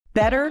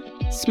Better,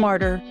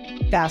 smarter,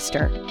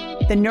 faster.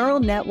 The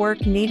neural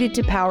network needed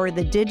to power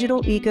the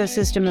digital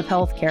ecosystem of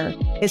healthcare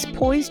is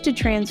poised to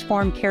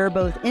transform care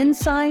both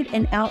inside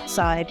and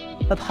outside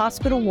of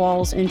hospital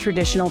walls in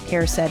traditional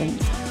care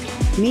settings.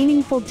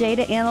 Meaningful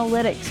data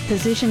analytics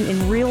positioned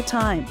in real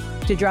time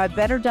to drive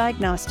better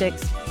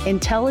diagnostics,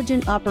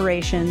 intelligent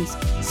operations,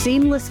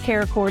 seamless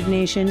care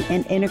coordination,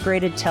 and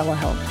integrated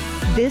telehealth.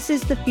 This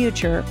is the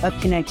future of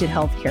connected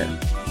healthcare.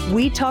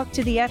 We talk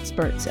to the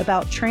experts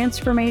about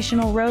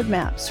transformational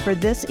roadmaps for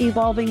this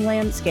evolving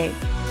landscape,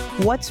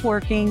 what's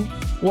working,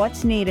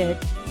 what's needed,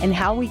 and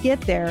how we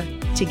get there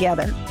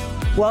together.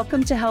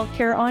 Welcome to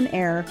Healthcare on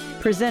Air,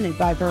 presented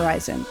by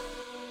Verizon.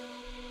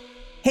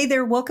 Hey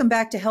there, welcome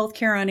back to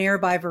Healthcare on Air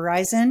by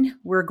Verizon.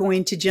 We're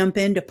going to jump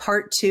into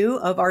part 2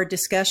 of our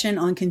discussion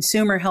on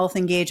consumer health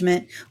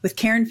engagement with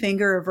Karen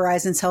Finger of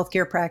Verizon's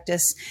healthcare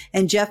practice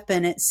and Jeff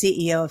Bennett,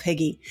 CEO of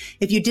Higi.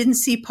 If you didn't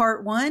see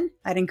part 1,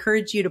 I'd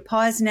encourage you to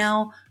pause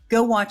now,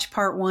 go watch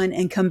part 1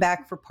 and come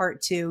back for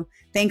part 2.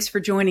 Thanks for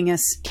joining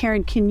us.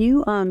 Karen, can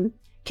you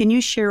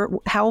share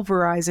how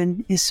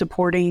Verizon is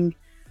supporting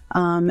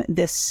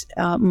this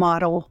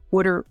model?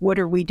 What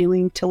are we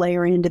doing to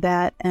layer into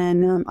that?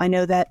 And I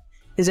know that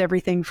is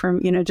everything from,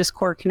 just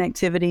core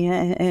connectivity.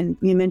 And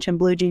you mentioned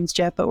Blue Jeans,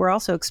 Jeff, but we're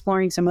also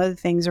exploring some other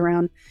things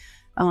around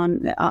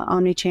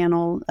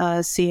omnichannel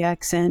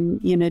CX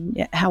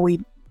and, how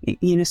we,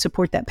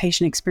 support that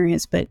patient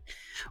experience. But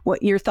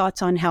what your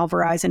thoughts on how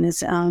Verizon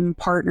is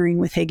partnering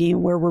with Higi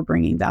and where we're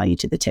bringing value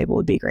to the table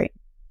would be great.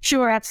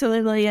 Sure,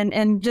 absolutely.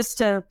 And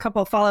just a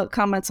couple of follow-up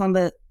comments on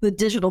the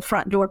digital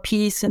front door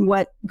piece and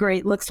what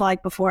great looks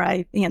like before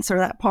I answer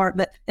that part.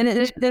 But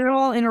it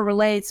all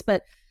interrelates,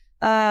 but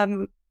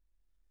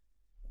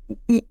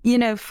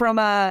from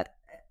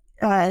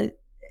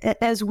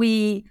as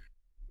we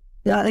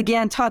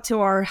again talk to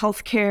our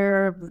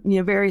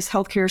healthcare, various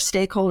healthcare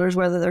stakeholders,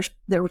 whether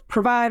they're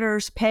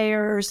providers,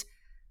 payers,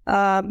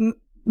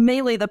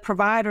 mainly the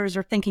providers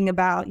are thinking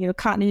about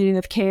continuity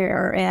of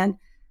care, and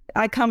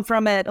I come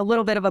from it a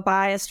little bit of a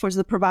bias towards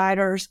the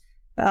providers.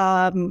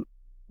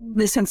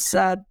 Since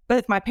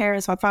both my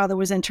parents, my father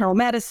was internal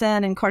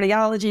medicine and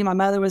cardiology, my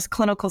mother was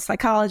clinical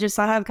psychologist,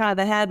 so I have kind of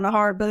the head and the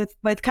heart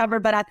both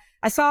covered. But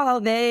I saw how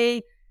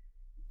they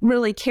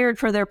really cared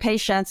for their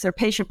patients, their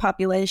patient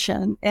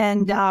population,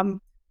 and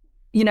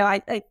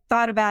I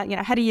thought about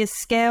how do you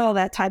scale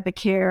that type of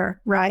care,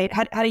 right?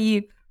 How do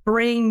you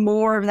bring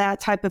more of that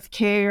type of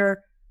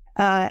care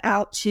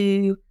out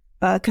to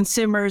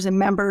consumers and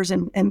members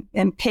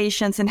and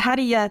patients, and how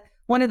do you?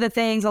 One of the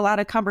things, a lot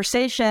of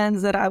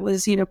conversations that I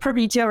was,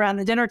 privy to around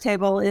the dinner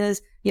table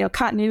is,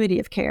 continuity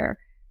of care,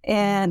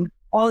 and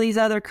all these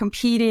other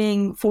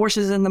competing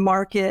forces in the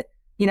market,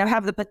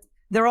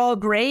 they're all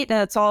great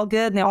and it's all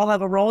good and they all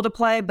have a role to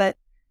play. But,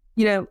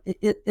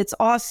 it's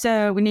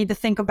also, we need to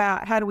think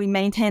about how do we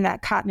maintain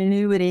that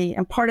continuity.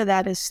 And part of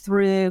that is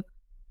through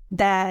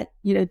that,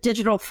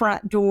 digital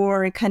front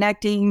door and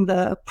connecting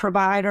the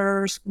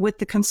providers with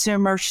the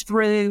consumers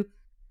through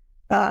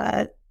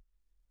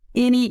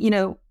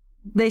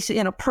basically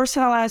in a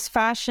personalized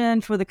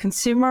fashion for the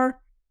consumer,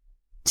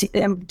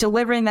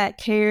 delivering that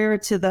care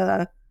to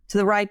the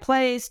right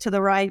place, to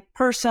the right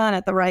person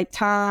at the right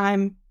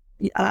time,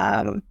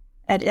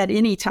 at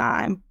any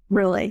time,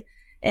 really.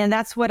 And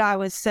that's what I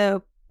was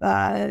so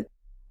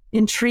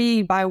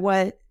intrigued by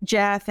what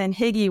Jeff and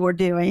Higi were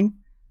doing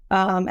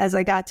as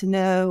I got to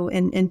know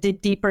and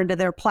dig deeper into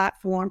their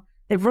platform.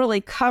 They've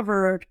really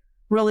covered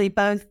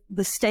both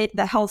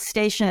the health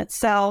station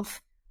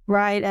itself,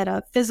 right, at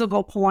a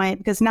physical point,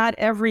 because not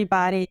every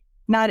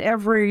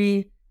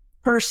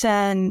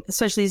person,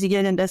 especially as you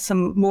get into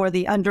some more of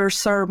the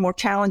underserved, more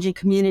challenging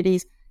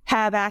communities,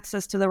 have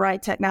access to the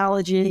right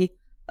technology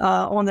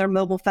on their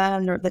mobile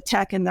phone or the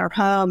tech in their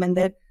home, and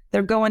that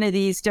they're going to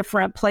these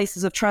different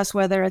places of trust,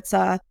 whether it's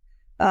a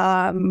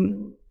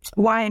YMCA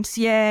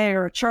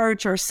or a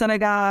church or a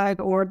synagogue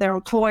or their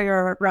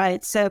employer,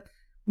 right? So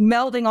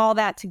melding all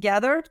that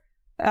together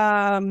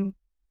in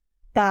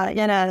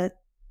a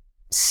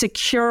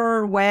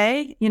secure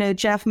way.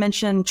 Jeff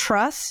mentioned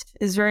trust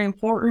is very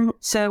important.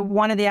 So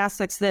one of the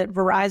aspects that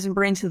Verizon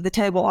brings to the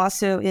table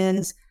also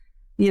is,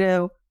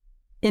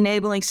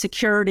 enabling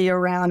security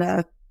around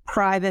a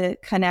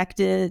private,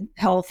 connected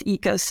health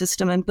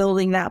ecosystem and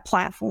building that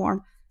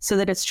platform so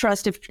that it's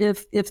trust.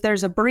 If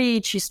there's a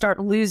breach, you start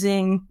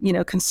losing,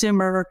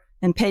 consumer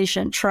and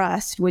patient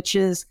trust, which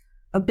is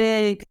a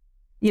big,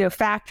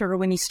 factor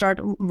when you start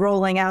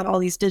rolling out all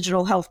these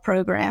digital health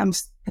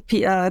programs.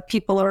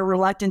 People are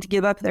reluctant to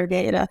give up their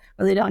data,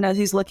 or they don't know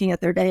who's looking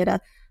at their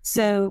data.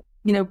 So,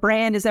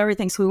 brand is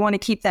everything. So we want to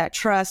keep that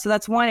trust. So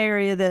that's one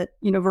area that,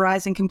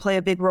 Verizon can play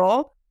a big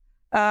role.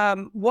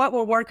 What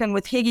we're working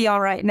with Higi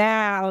on right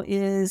now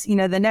is,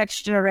 the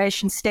next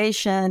generation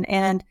station.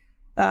 And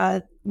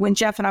when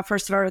Jeff and I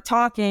first started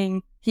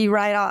talking, he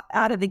right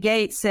out of the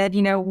gate said,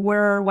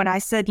 when I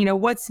said,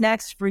 what's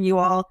next for you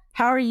all?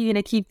 How are you going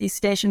to keep these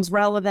stations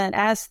relevant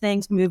as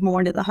things move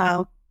more into the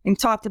home? And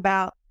talked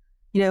about,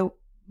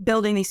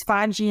 building these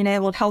 5G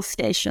enabled health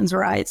stations,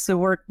 right? So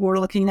we're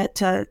looking at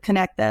to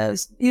connect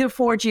those either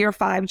 4G or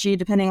 5G,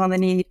 depending on the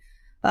need.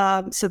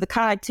 So the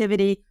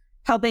connectivity,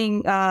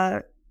 helping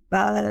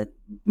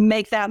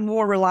make that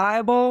more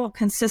reliable,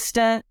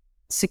 consistent,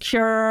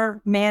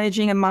 secure,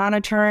 managing and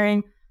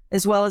monitoring,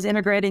 as well as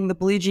integrating the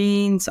Blue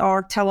Jeans,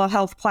 our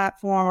telehealth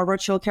platform, our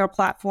virtual care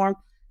platform,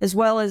 as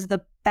well as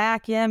the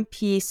back end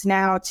piece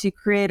now to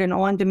create an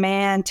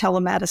on-demand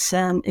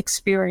telemedicine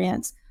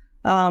experience.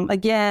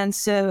 Again,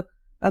 so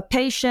a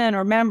patient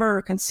or member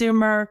or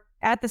consumer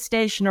at the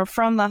station or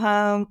from the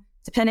home,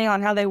 depending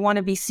on how they want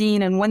to be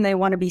seen and when they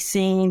want to be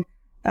seen,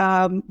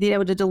 be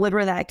able to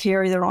deliver that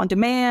care either on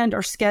demand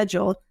or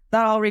scheduled.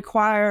 That all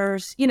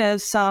requires,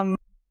 some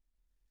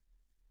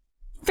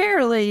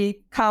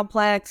fairly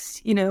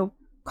complex,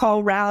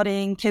 call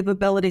routing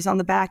capabilities on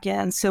the back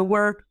end. So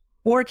we're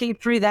working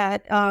through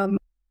that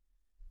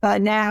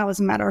now, as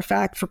a matter of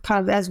fact, for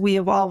kind of as we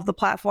evolve the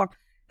platform.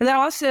 And then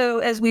also,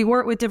 as we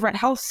work with different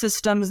health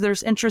systems,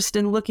 there's interest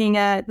in looking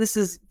at, this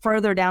is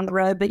further down the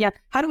road, but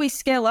how do we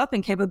scale up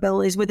in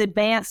capabilities with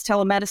advanced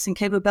telemedicine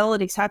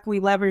capabilities? How can we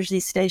leverage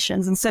these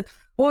stations? And so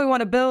what we want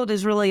to build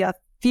is really a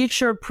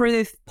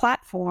future-proof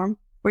platform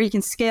where you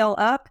can scale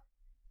up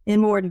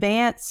in more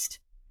advanced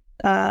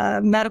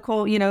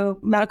medical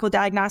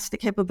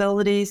diagnostic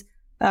capabilities,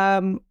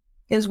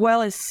 as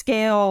well as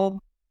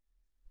scale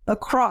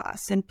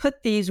across and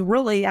put these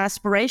really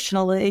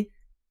aspirationally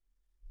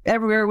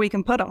everywhere we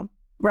can put them,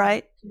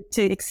 right?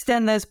 To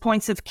extend those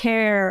points of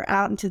care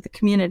out into the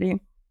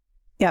community.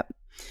 Yep.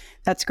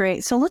 That's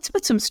great. So let's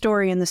put some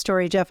story in the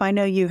story, Jeff. I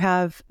know you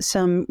have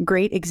some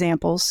great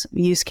examples,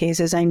 use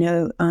cases. I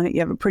know you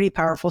have a pretty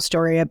powerful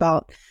story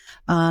about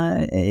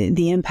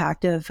the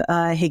impact of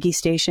Higi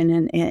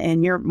Station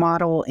and your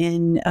model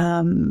in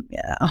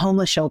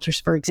homeless shelters,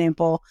 for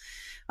example.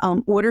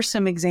 What are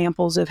some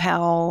examples of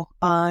how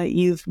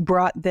you've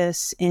brought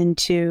this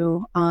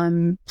into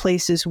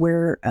places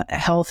where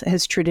health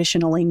has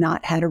traditionally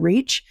not had a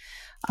reach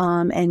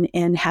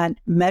and had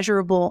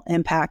measurable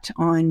impact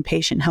on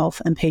patient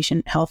health and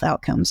patient health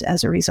outcomes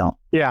as a result?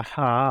 Yeah,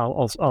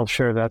 I'll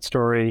share that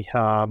story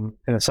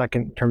in a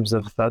second in terms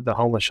of the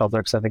homeless shelter,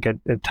 because I think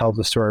it tells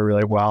the story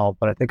really well.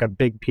 But I think a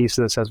big piece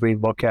of this, as we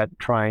look at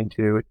trying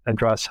to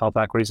address health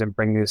equities and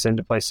bring this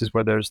into places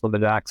where there's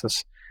limited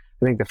access,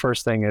 I think the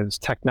first thing is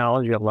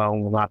technology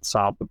alone will not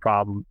solve the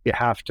problem. You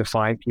have to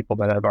find people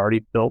that have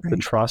already built the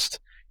trust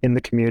in the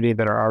community,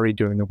 that are already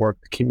doing the work.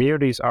 The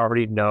communities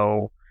already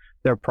know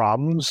their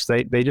problems.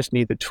 They just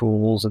need the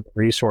tools and the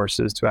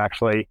resources to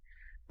actually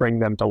bring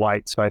them to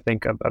light. So I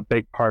think a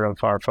big part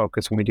of our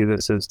focus when we do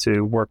this is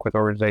to work with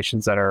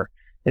organizations that are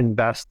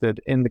invested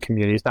in the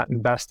communities, not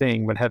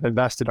investing, but have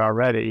invested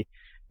already.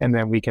 And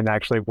then we can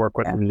actually work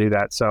with them to do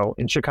that. So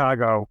in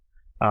Chicago,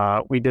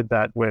 we did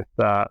that with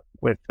a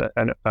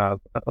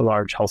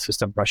large health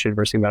system, Rush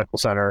University Medical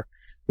Center,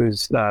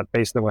 who's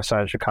based on the west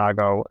side of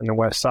Chicago. And the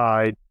west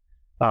side,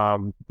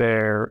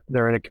 they're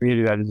in a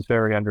community that is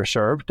very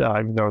underserved,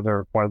 even though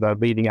they're one of the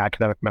leading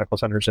academic medical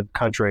centers in the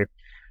country.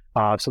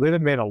 So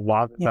they've made a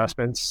lot of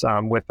investments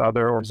with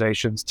other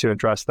organizations to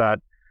address that.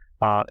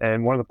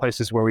 And one of the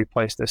places where we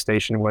placed the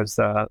station was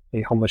a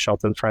homeless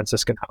shelter, the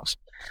Franciscan House.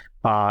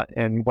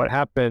 And what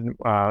happened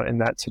in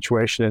that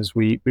situation is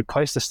we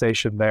placed the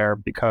station there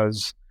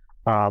because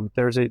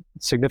there's a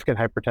significant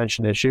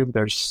hypertension issue.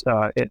 There's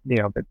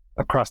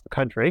across the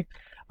country.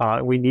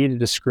 We needed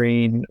to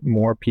screen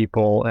more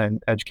people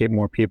and educate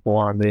more people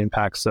on the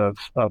impacts of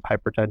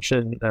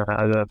hypertension,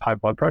 of high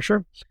blood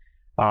pressure.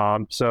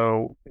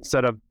 So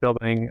instead of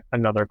building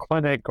another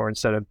clinic, or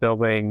instead of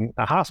building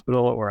a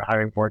hospital or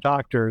hiring more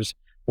doctors,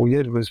 what we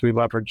did was we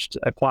leveraged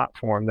a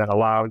platform that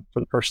allowed for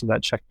the person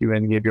that checked you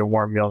in and gave you a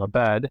warm meal in a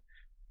bed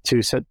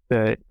to sit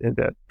the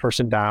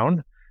person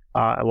down,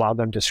 allow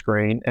them to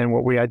screen. And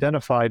what we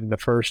identified in the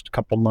first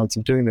couple of months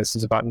of doing this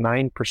is about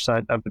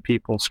 9% of the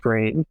people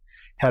screened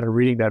had a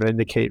reading that would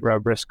indicate a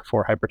risk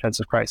for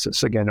hypertensive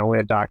crisis. Again, only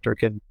a doctor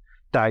can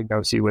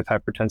diagnose you with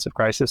hypertensive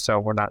crisis. So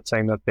we're not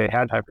saying that they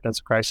had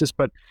hypertensive crisis,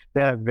 but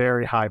they had a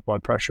very high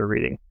blood pressure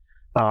reading.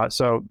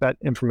 So that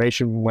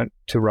information went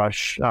to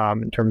Rush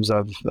in terms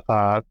of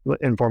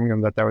informing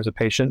them that there was a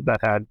patient that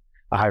had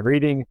a high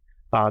reading.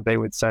 They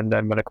would send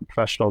a medical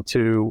professional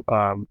to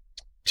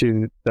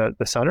the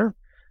center,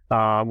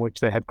 which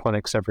they had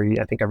clinics every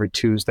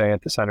Tuesday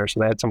at the center.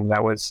 So they had someone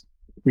that was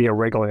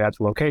regularly at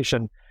the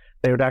location.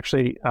 They would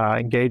actually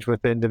engage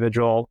with the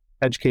individual,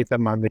 educate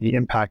them on the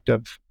impact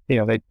of,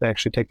 they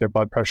actually take their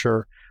blood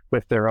pressure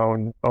with their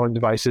own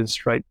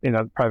devices, right, in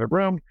a private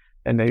room,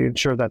 and they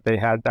ensure that they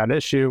had that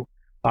issue.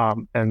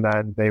 And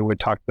then they would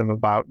talk to them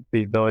about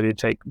the ability to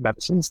take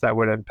medicines that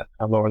would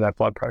lower that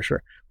blood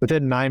pressure.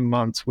 Within 9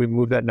 months, we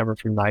moved that number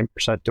from 9%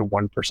 to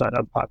 1%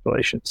 of the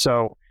population.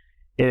 So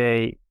in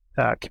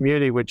a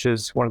community which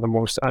is one of the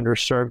most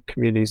underserved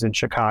communities in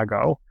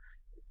Chicago,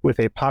 with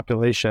a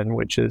population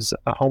which is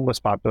a homeless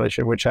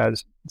population, which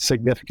has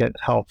significant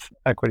health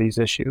equities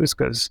issues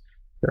because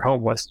they're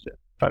homeless,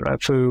 they don't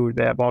have food,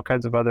 they have all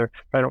kinds of other,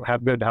 they don't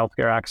have good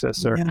healthcare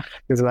access or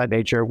things of that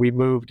nature. We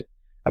moved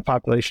a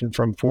population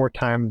from 4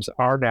 times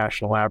our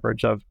national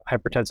average of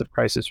hypertensive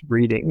crisis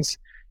readings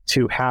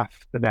to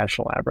half the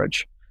national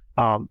average.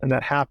 And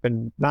that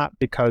happened not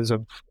because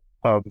of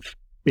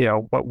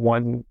what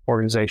one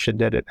organization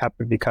did. It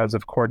happened because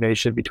of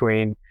coordination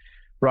between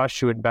Rush,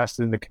 who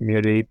invested in the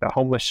community, the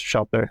homeless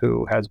shelter,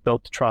 who has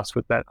built trust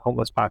with that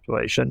homeless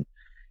population,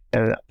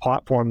 and a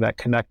platform that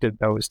connected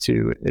those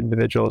two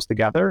individuals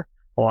together,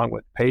 along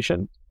with the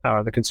patient,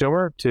 the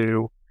consumer,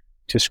 to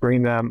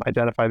screen them,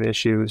 identify the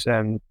issues,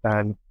 and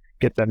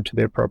get them to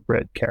the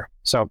appropriate care.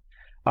 So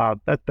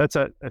that's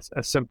a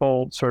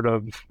simple sort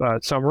of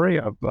summary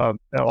of a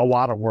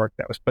lot of work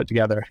that was put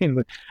together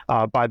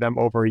by them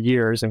over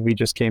years, and we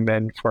just came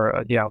in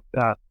for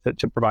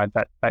to provide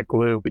that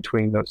glue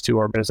between those two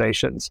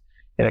organizations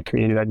in a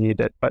community that needed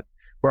it. But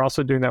we're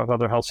also doing that with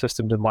other health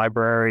systems and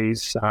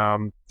libraries,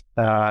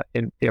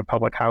 in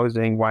public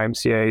housing,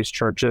 YMCAs,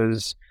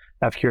 churches,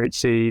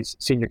 FQHCs,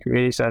 senior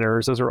community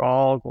centers. Those are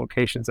all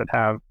locations that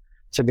have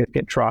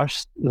significant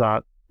trust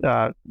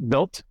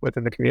built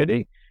within the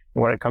community.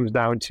 And what it comes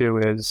down to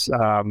is,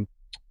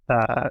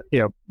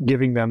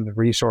 giving them the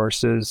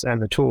resources and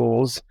the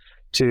tools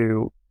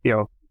to,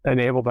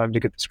 enable them to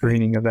get the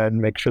screening, and then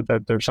make sure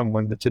that there's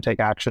someone to take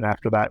action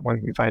after that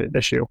when we find an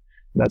issue.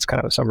 And that's kind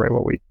of a summary of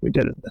what we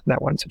did in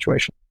that one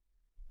situation.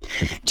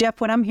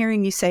 Jeff, what I'm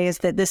hearing you say is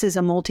that this is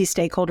a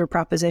multi-stakeholder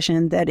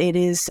proposition, that it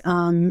is,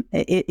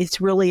 it's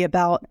really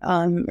about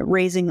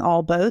raising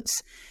all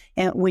boats.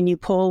 And when you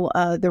pull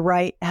the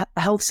right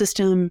health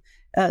system,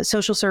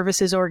 social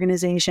services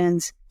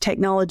organizations,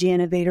 technology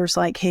innovators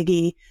like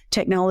Higi,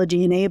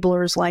 technology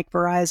enablers like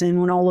Verizon,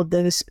 when all of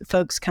those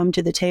folks come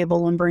to the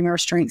table and bring our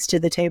strengths to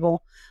the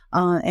table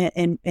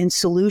and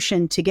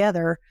solution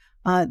together,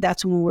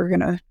 that's when we're going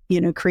to,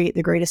 create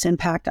the greatest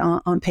impact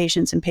on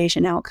patients and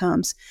patient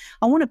outcomes.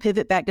 I want to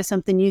pivot back to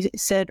something you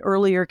said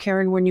earlier,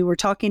 Karen, when you were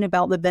talking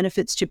about the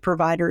benefits to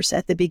providers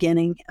at the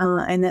beginning,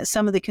 and that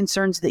some of the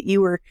concerns that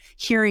you were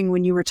hearing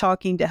when you were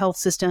talking to health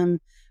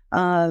system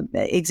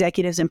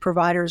executives and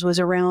providers was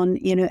around,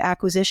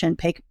 acquisition,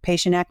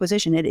 patient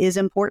acquisition. It is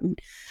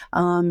important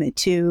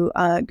to,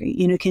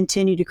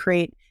 continue to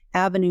create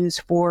avenues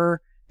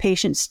for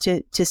patients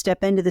to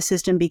step into the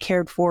system, be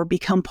cared for,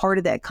 become part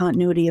of that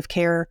continuity of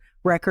care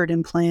record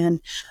and plan.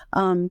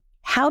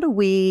 How do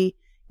we,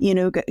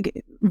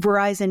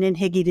 Verizon and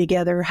Higi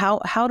together,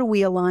 how do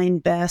we align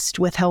best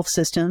with health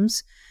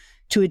systems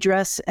to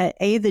address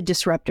the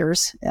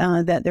disruptors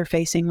that they're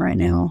facing right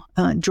now,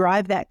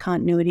 drive that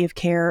continuity of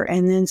care,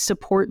 and then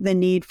support the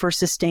need for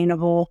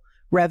sustainable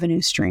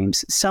revenue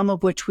streams, some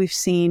of which we've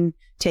seen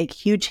take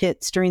huge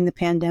hits during the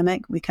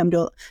pandemic. We could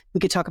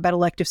talk about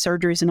elective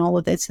surgeries and all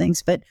of those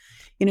things, but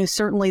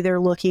certainly they're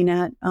looking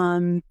at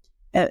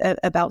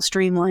about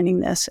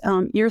streamlining this.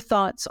 Your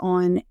thoughts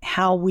on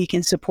how we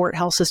can support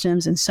health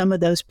systems and some of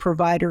those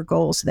provider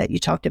goals that you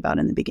talked about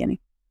in the beginning?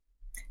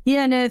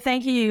 Yeah, no,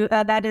 thank you.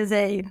 That is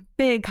a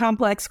big,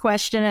 complex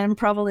question and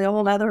probably a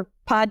whole other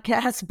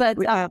podcast. But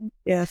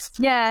yes,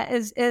 yeah,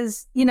 as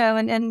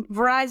and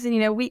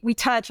Verizon, we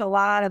touch a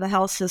lot of the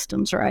health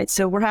systems, right?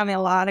 So we're having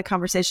a lot of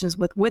conversations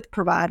with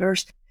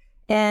providers,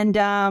 and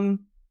the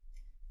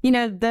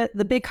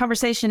big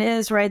conversation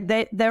is, right,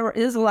 there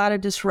is a lot of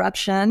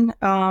disruption.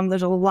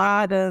 There's a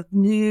lot of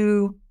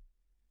new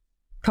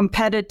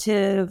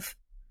competitive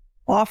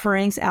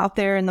offerings out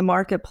there in the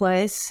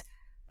marketplace.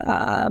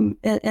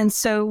 And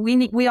so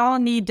we all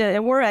need to,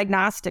 and we're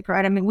agnostic,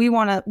 right? I mean, we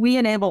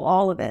enable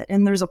all of it,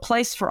 and there's a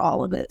place for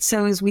all of it.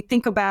 So as we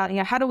think about,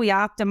 how do we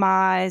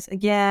optimize,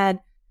 again,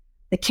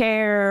 the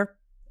care,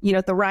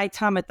 at the right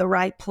time, at the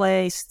right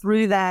place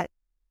through that,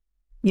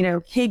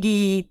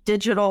 Higi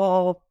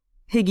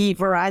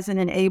Verizon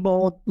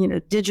enabled,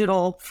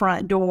 digital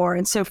front door.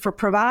 And so for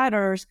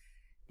providers,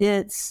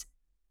 it's,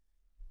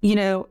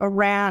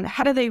 around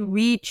how do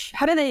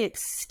they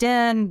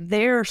extend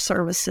their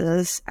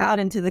services out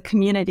into the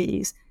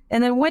communities?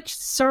 And then which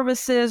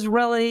services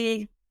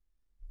really,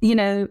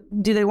 do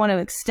they want to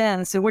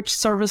extend? So which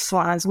service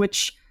lines,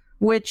 which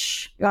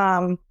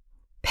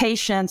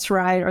patients,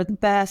 right, are the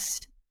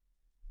best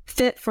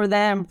fit for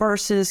them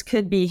versus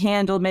could be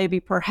handled maybe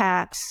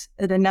perhaps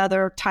at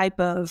another type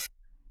of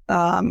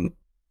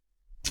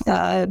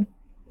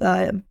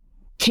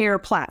care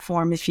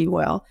platform, if you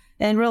will.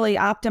 And really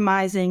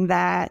optimizing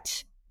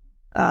that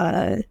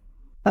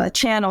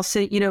channel.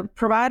 So,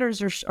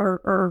 providers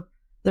are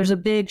there's a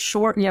big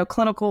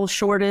clinical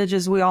shortage,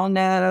 as we all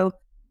know.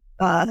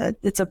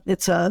 It's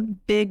a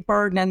big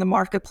burden in the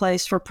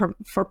marketplace for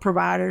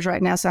providers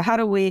right now. So how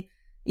do we,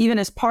 even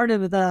as part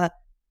of the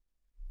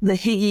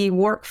Higi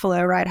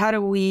workflow, right? How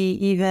do we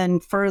even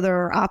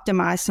further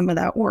optimize some of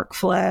that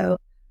workflow,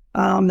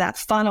 that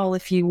funnel,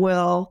 if you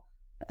will,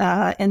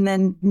 and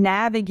then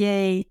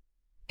navigate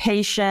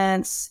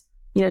patients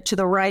to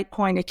the right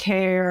point of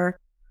care,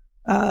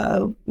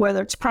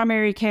 whether it's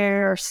primary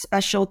care,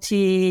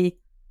 specialty,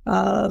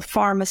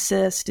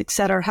 pharmacist, et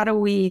cetera. How do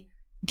we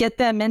get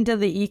them into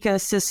the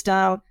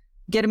ecosystem,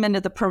 get them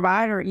into the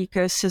provider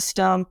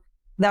ecosystem?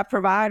 That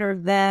provider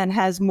then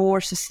has more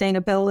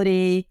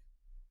sustainability,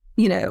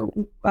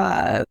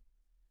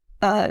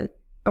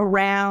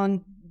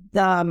 around,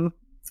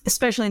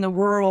 especially in the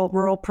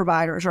rural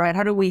providers, right?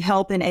 How do we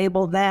help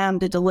enable them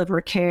to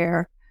deliver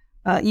care?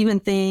 Even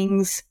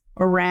things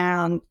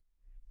around,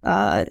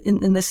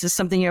 and this is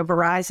something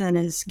Verizon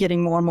is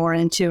getting more and more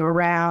into,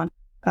 around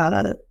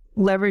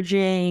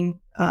leveraging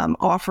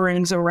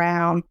offerings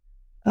around,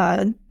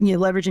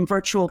 leveraging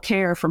virtual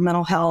care for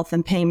mental health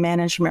and pain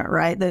management,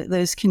 right?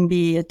 Those can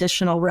be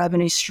additional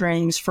revenue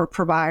streams for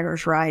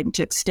providers, right? And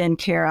to extend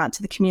care out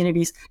to the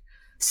communities.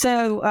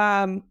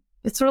 So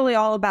it's really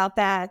all about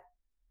that,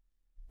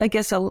 I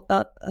guess,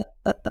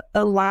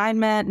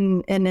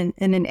 alignment and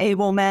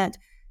enablement.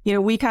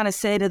 We kind of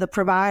say to the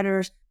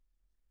providers,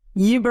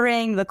 you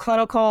bring the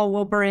clinical,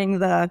 we'll bring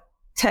the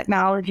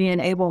technology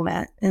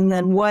enablement. And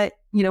then what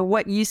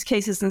use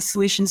cases and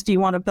solutions do you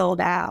want to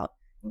build out?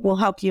 We'll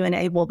help you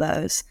enable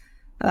those.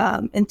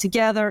 And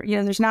together,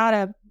 there's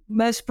not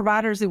most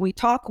providers that we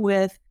talk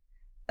with,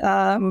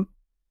 they're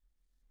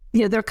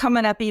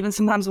coming up even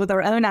sometimes with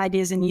their own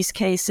ideas and use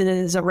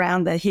cases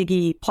around the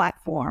Higi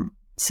platform.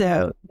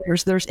 So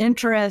there's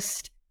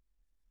interest.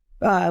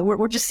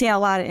 We're just seeing a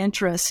lot of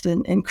interest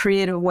in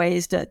creative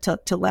ways to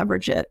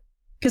leverage it.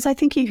 Because I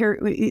think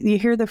you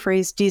hear the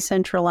phrase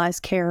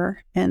decentralized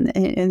care, and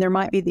there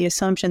might be the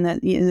assumption that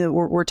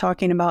we're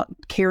talking about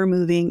care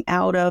moving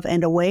out of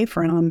and away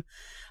from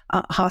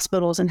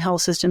hospitals and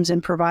health systems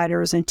and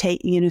providers, and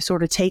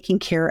sort of taking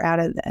care out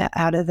of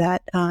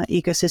that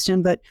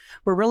ecosystem. But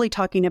we're really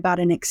talking about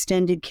an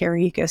extended care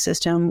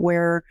ecosystem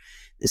where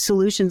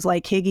solutions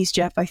like Higi's,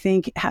 Jeff, I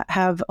think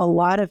have a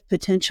lot of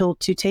potential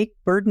to take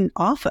burden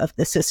off of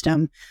the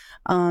system.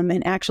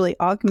 And actually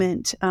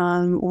augment,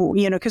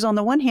 because on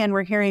the one hand,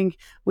 we're hearing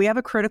we have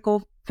a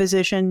critical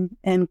physician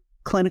and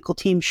clinical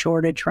team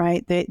shortage,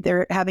 right?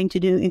 They're having to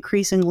do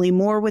increasingly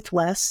more with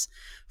less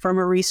from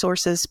a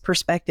resources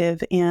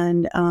perspective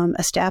and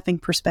a staffing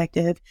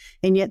perspective.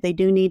 And yet they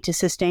do need to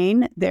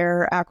sustain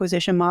their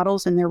acquisition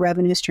models and their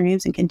revenue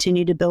streams and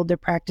continue to build their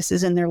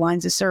practices and their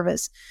lines of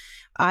service.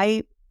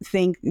 I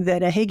think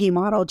that a Higi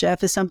model,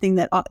 Jeff, is something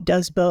that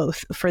does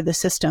both for the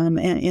system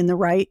and in the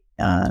right,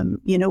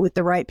 with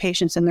the right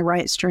patients and the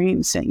right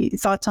streams.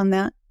 Thoughts on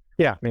that?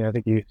 Yeah, I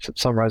think you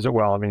summarized it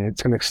well.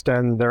 It's going to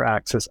extend their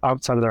access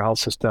outside of their health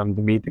system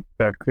to meet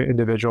the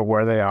individual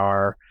where they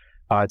are.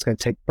 It's going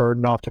to take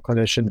burden off the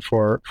clinician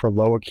for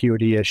low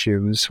acuity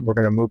issues. We're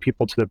going to move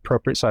people to the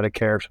appropriate side of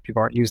care so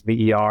people aren't using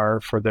the ER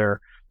for their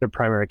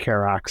primary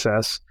care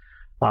access.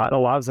 It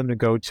allows them to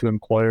go to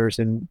employers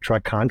and try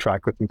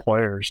contract with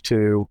employers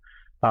to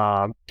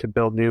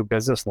build new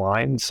business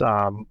lines,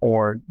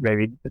 or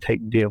maybe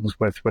take deals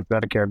with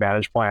Medicare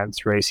Advantage plans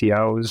through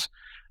ACOs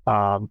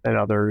and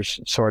other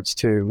sorts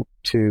to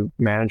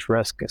manage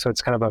risk. So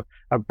it's kind of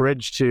a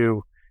bridge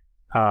to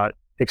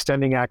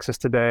extending access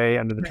today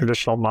under the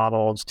traditional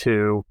models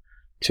to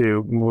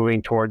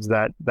moving towards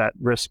that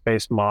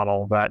risk-based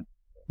model that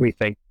we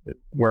think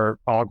we're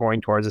all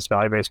going towards, this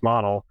value-based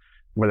model,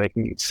 where they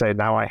can say,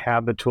 now I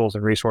have the tools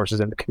and resources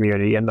in the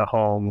community, in the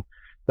home,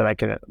 that I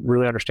can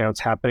really understand what's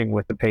happening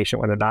with the patient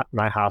when they're not in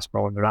my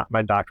hospital, when they're not in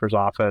my doctor's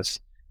office,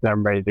 and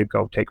I'm ready to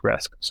go take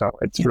risk. So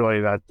it's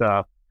really that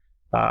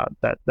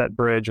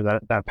bridge, or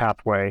that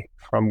pathway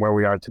from where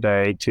we are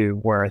today to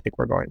where I think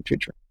we're going in the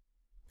future.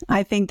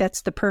 I think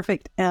that's the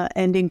perfect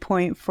ending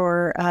point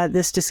for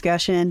this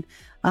discussion.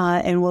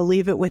 And we'll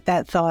leave it with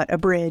that thought, a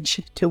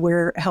bridge to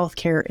where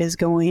healthcare is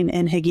going.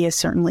 And Higi is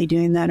certainly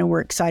doing that. And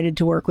we're excited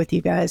to work with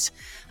you guys.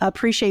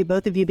 Appreciate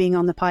both of you being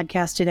on the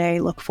podcast today.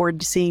 Look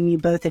forward to seeing you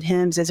both at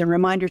HIMSS. As a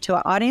reminder to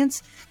our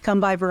audience, come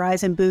by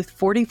Verizon booth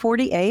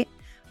 4048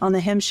 on the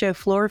HIMSS show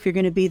floor if you're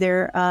going to be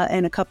there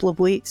in a couple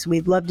of weeks.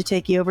 We'd love to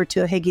take you over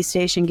to a Higi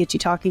station, get you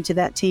talking to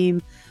that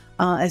team,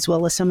 as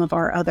well as some of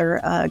our other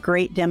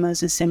great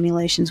demos and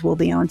simulations will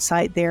be on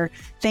site there.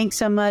 Thanks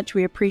so much.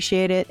 We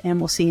appreciate it, and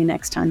we'll see you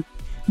next time.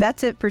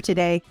 That's it for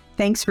today.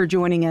 Thanks for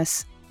joining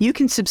us. You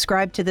can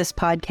subscribe to this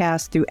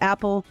podcast through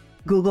Apple,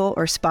 Google,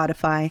 or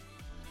Spotify,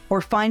 or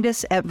find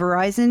us at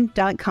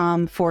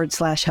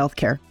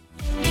verizon.com/healthcare.